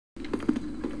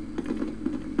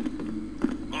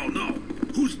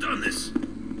Who's done this?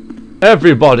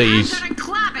 Everybody's. I'm gonna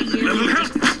clap at you.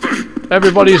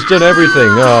 Everybody's done everything.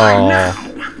 Oh.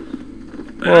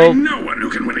 There ain't no one who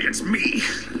can win against me.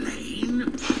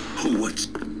 Lane, who would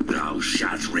thou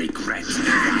shalt regret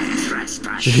thy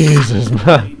trespass. Jesus,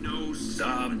 man. No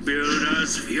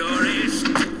sub-builder's furies.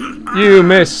 You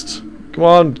missed. Come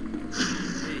on.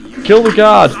 Kill the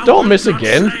guard. Don't miss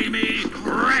again.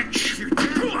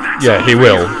 Yeah, he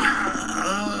will.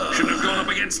 Shouldn't have gone up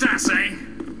against us, eh?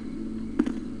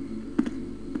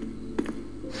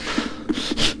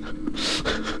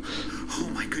 Oh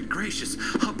my good gracious,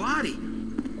 a body!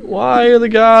 Why are the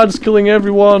guards killing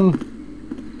everyone?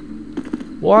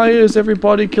 Why is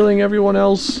everybody killing everyone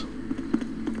else?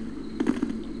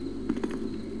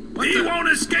 He won't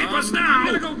escape us now! I'm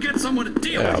gonna go get someone to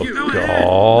deal with you.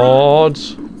 God.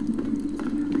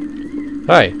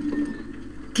 Hey.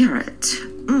 Garrett.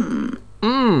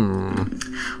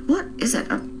 What is it?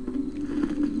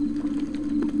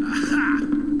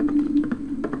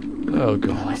 Oh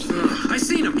God. I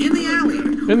seen him in the alley.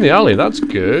 In the alley, that's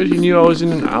good. You knew I was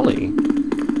in an alley.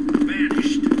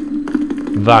 Vanished.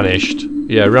 Vanished.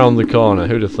 Yeah, round the corner.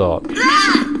 Who'd have thought?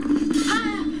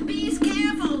 Be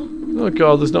careful. Oh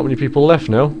God, there's not many people left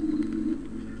now.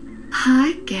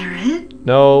 Hi, Garrett.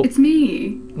 No. It's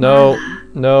me. No.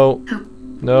 No. Oh.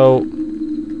 No.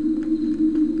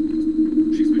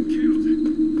 She's been killed.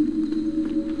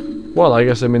 Well, I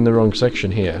guess I'm in the wrong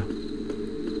section here.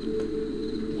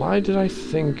 Why did I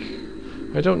think...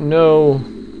 I don't know.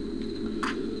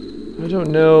 I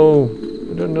don't know.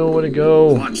 I don't know where to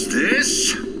go. What's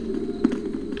this?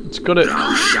 It's got it.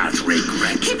 Thou shalt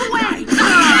regret. Keep away.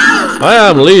 I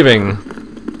am leaving.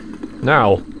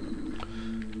 Now.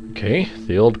 Okay,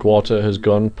 the old quarter has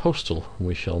gone postal.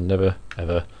 We shall never,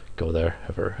 ever go there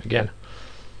ever again.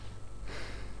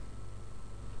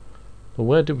 Well,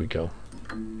 where did we go?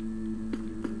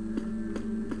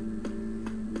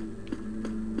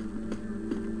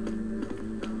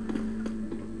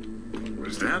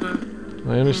 Was that a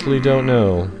I honestly don't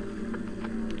know.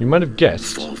 You might have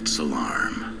guessed. false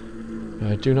alarm?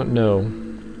 I do not know.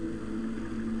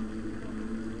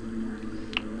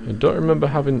 I don't remember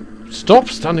having... Stop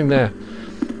standing there!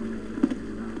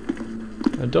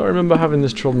 I don't remember having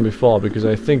this trouble before because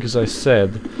I think, as I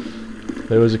said,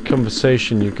 there was a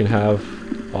conversation you can have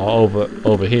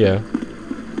over here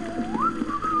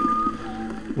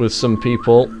with some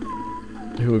people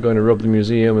who are going to rob the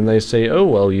museum, and they say, oh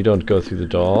well, you don't go through the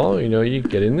door, you know, you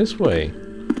get in this way.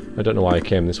 I don't know why I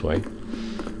came this way.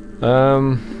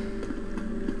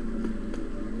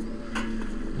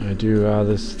 I do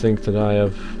rather think that I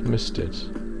have missed it.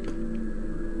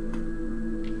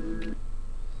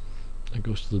 It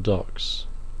goes to the docks.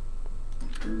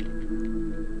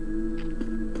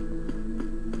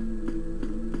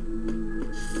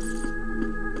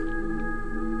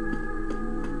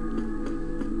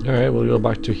 Alright, we'll go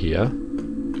back to here.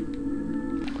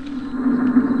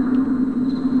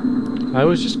 I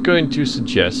was just going to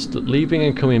suggest that leaving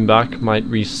and coming back might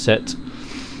reset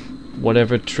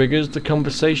whatever triggers the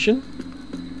conversation,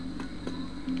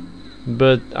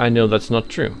 but I know that's not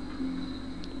true,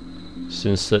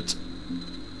 since that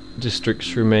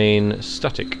districts remain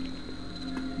static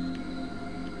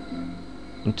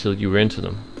until you enter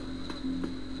them.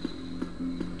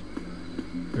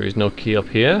 There is no key up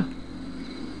here.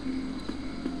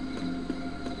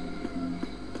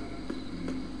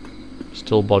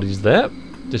 Still bodies there,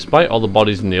 despite all the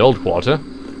bodies in the old quarter,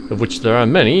 of which there are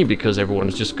many because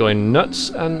everyone's just going nuts,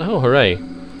 and oh hooray,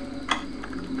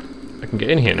 I can get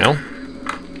in here now.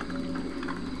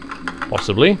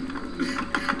 Possibly.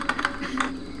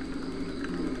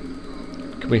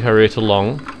 Can we hurry it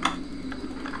along?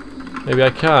 Maybe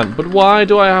I can't, but why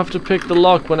do I have to pick the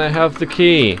lock when I have the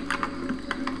key?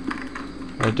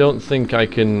 I don't think I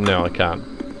can... no, I can't.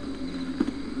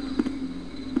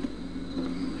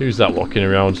 Who's that walking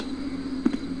around?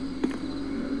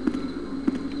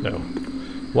 No.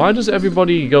 Why does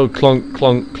everybody go clonk,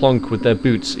 clonk, clonk with their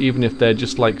boots, even if they're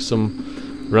just like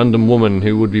some random woman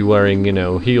who would be wearing, you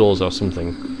know, heels or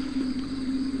something?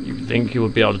 You'd think you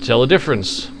would be able to tell the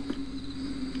difference.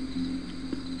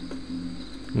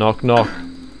 Knock, knock.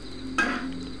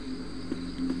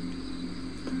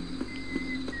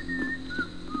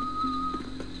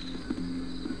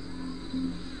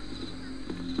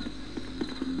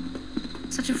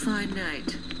 Such a fine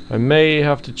night. I may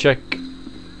have to check...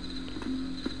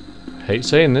 hate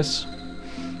saying this.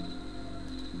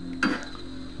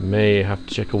 May have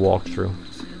to check a walkthrough.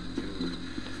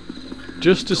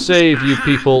 Just to save you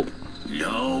people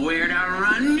Nowhere to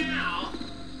run now.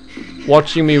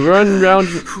 watching me run round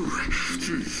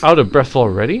out of breath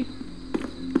already.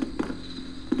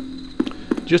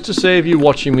 just to save you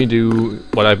watching me do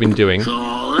what I've been doing.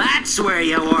 Oh, that's where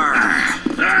you were.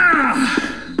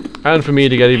 And for me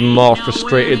to get even more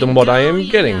frustrated than what I am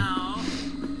getting.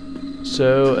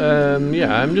 So,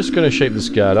 yeah, I'm just going to shake this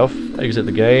guard off, exit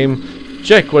the game,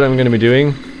 check what I'm going to be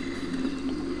doing,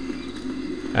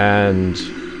 and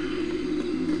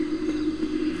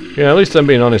yeah, at least I'm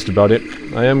being honest about it.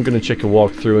 I am going to check a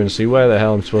walkthrough and see where the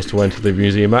hell I'm supposed to enter the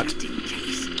museum at.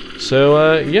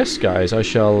 So, yes, guys, I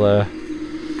shall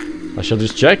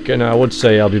just check, and I would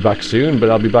say I'll be back soon, but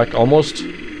I'll be back almost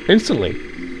instantly.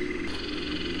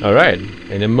 Alright,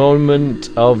 in a moment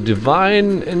of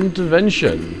divine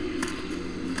intervention,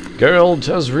 Garrett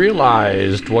has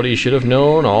realized what he should have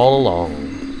known all along.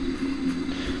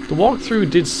 The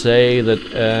walkthrough did say that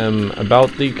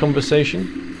about the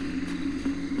conversation.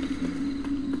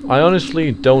 I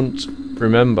honestly don't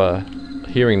remember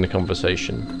hearing the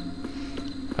conversation.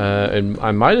 And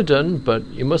I might have done, but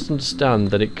you must understand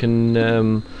that it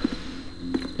can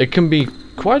be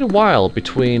quite a while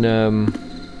between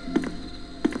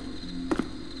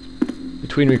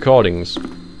recordings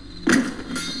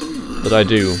that I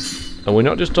do, and we're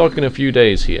not just talking a few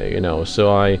days here, you know,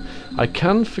 so I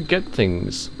can forget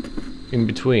things in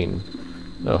between.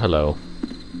 Oh, hello.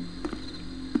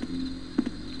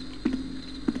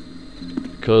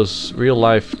 Because real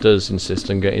life does insist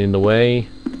on getting in the way.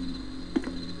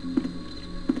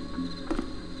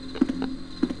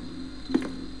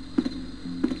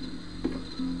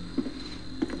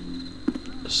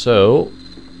 So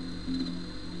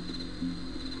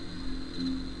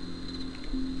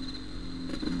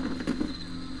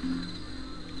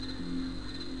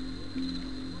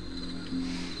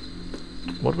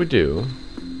what we do,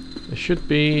 it should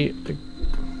be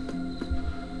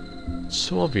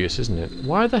so obvious, isn't it?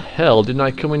 Why the hell didn't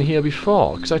I come in here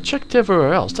before? Because I checked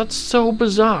everywhere else. That's so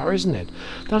bizarre, isn't it?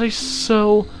 That is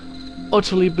so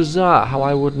utterly bizarre how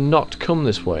I would not come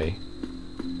this way.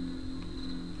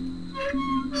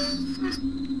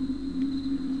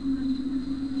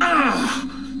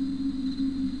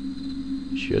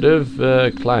 Should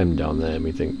have climbed down there,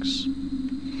 methinks.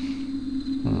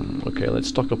 Okay, let's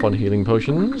stock up on healing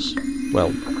potions.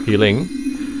 Well, healing.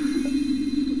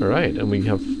 Alright, and we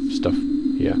have stuff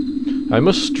here. I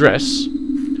must stress in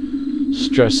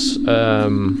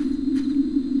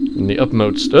the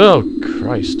utmost, oh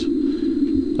Christ,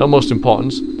 utmost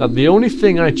importance, that the only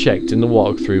thing I checked in the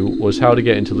walkthrough was how to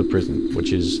get into the prison,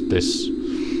 which is this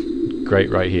grate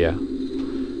right here.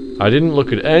 I didn't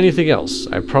look at anything else.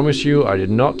 I promise you, I did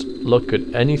not look at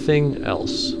anything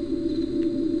else.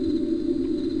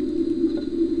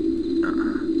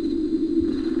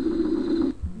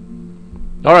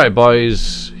 Alright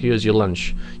boys, here's your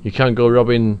lunch. You can't go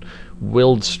robbing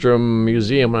Wildstrom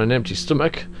Museum on an empty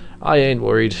stomach. I ain't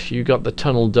worried. You got the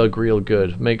tunnel dug real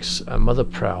good. Makes a mother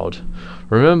proud.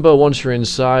 Remember, once you're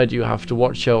inside, you have to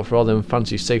watch out for all them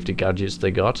fancy safety gadgets they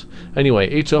got. Anyway,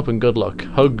 eat up and good luck.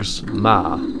 Hugs,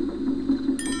 Ma.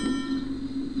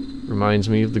 Reminds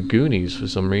me of the Goonies for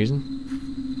some reason.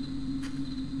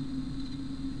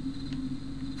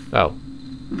 Oh.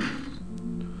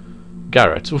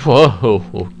 Garrett. Whoa,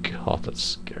 oh god, that's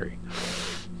scary.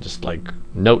 Just like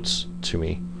notes to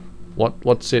me.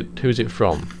 What's it? Who's it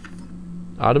from?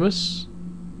 Artemis?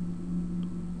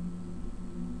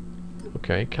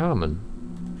 Okay, Carmen.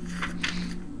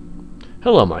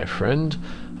 Hello, my friend.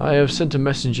 I have sent a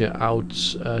messenger out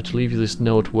to leave you this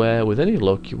note where, with any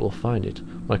luck, you will find it.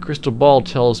 My crystal ball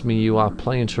tells me you are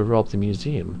planning to rob the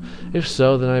museum. If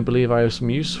so, then I believe I have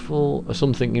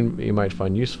something you might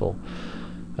find useful.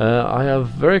 I have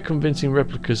very convincing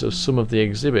replicas of some of the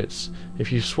exhibits.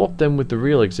 If you swap them with the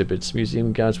real exhibits,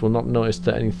 museum guards will not notice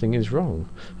that anything is wrong.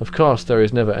 Of course, there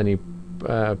is never any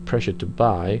pressure to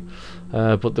buy,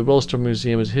 but the Wildstrom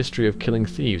Museum has a history of killing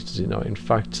thieves, does it not? In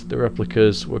fact, the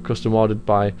replicas were custom ordered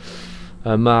by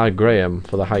Ma Graham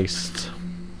for the heist.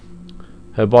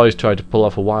 Her boys tried to pull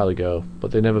off a while ago,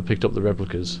 but they never picked up the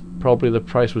replicas. Probably the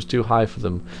price was too high for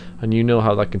them, and you know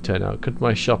how that can turn out. Come to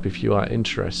my shop if you are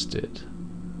interested.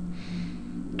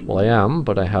 Well, I am,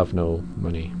 but I have no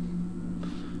money.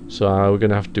 So we're going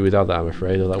to have to do without that, I'm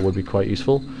afraid, though that would be quite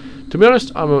useful. To be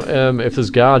honest, if there's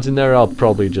guards in there, I'll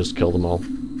probably just kill them all.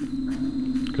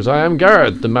 Because I am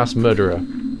Garrett, the mass murderer.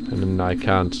 And then I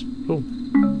can't... Oh,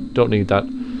 don't need that.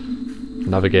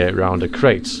 Navigate around a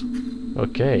crate.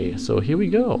 Okay, so here we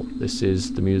go. This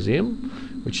is the museum,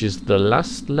 which is the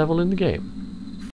last level in the game.